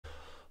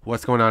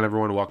What's going on,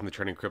 everyone? Welcome to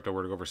Trading Crypto.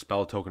 We're going to go over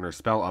Spell Token or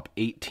Spell up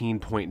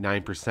 18.9%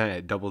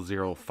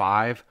 at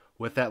 005.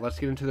 With that, let's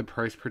get into the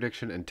price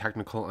prediction and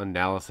technical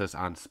analysis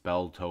on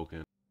Spell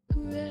Token.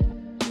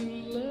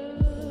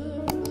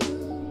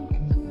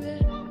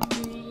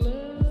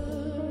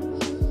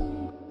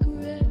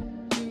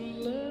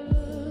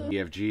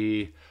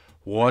 EFG.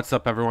 What's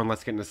up, everyone?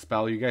 Let's get into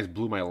Spell. You guys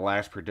blew my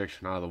last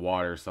prediction out of the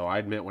water, so I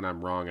admit when I'm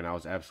wrong, and I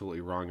was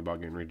absolutely wrong about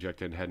getting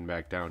rejected and heading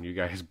back down. You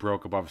guys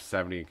broke above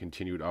 70 and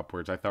continued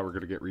upwards. I thought we were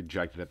going to get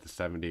rejected at the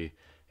 70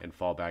 and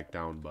fall back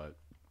down, but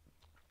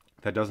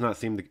that does not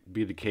seem to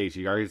be the case.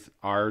 You guys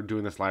are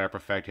doing this light up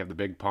effect. You have the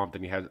big pump,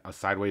 then you had a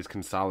sideways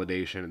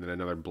consolidation, and then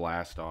another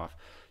blast off.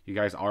 You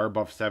guys are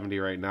above 70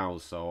 right now,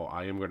 so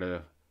I am going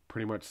to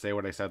pretty much say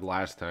what I said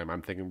last time.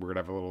 I'm thinking we're going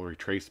to have a little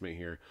retracement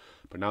here,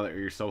 but now that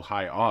you're so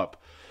high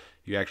up,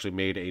 you actually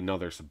made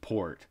another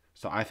support.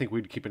 So I think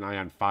we'd keep an eye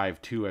on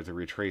 5.2 as a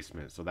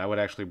retracement. So that would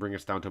actually bring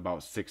us down to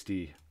about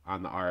 60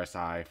 on the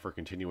RSI for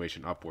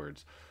continuation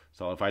upwards.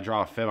 So if I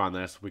draw a fib on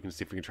this, we can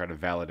see if we can try to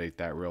validate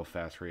that real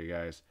fast for you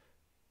guys.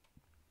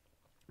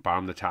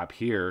 Bottom to top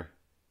here,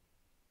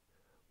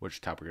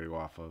 which top we're going to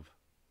go off of?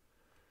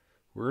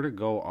 We're going to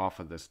go off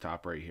of this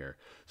top right here.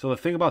 So the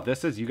thing about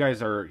this is you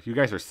guys are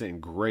sitting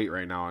great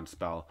right now on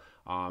Spell.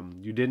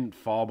 You didn't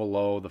fall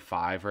below the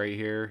 5 right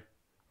here.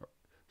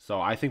 So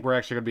I think we're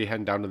actually going to be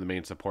heading down to the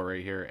main support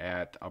right here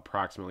at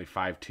approximately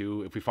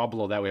 5.2. If we fall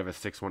below that, we have a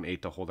 618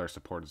 to hold our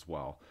support as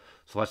well.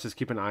 So let's just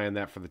keep an eye on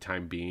that for the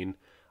time being.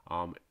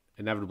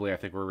 Inevitably, I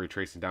think we're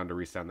retracing down to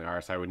reset on the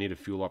RSI. We need to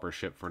fuel up our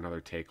ship for another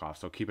takeoff.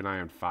 So keep an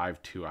eye on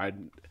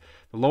 5.2.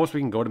 The lowest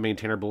we can go to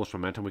maintain our bullish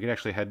momentum, we could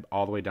actually head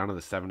all the way down to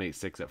the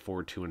 786 at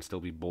 4.2 and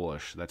still be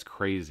bullish. That's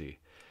crazy.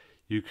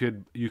 You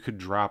could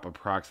drop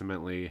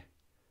approximately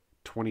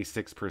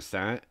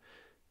 26%.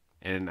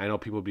 And I know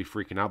people would be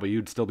freaking out, but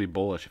you'd still be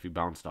bullish if you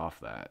bounced off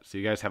that. So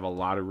you guys have a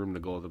lot of room to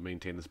go to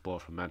maintain this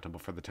bullish momentum.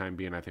 But for the time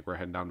being, I think we're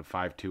heading down to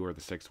 5.2 or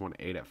the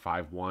 618 at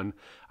 5.1.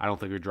 I don't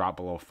think we drop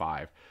below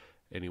 5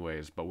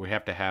 anyways, but we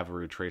have to have a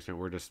retracement.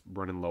 We're just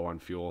running low on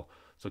fuel.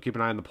 So keep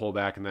an eye on the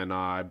pullback, and then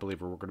I believe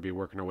we're going to be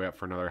working our way up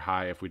for another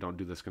high if we don't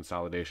do this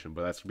consolidation.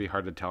 But that's going to be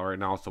hard to tell right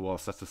now, so we'll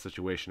assess the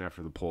situation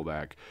after the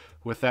pullback.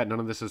 With that, none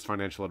of this is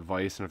financial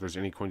advice, and if there's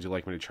any coins you'd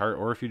like me to chart,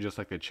 or if you just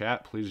like to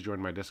chat, please join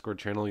my Discord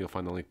channel. You'll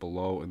find the link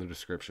below in the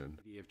description.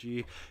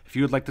 EFG. If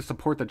you would like to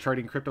support the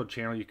Charting Crypto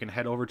channel, you can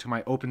head over to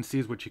my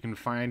OpenSeas, which you can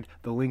find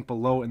the link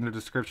below in the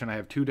description. I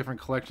have two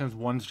different collections.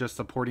 One's just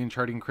supporting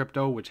Charting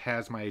Crypto, which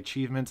has my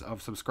achievements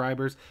of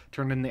subscribers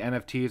turned into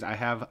NFTs. I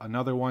have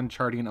another one,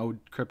 Charting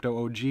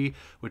Crypto OG,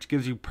 which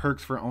gives you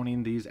perks for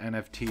owning these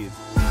NFTs.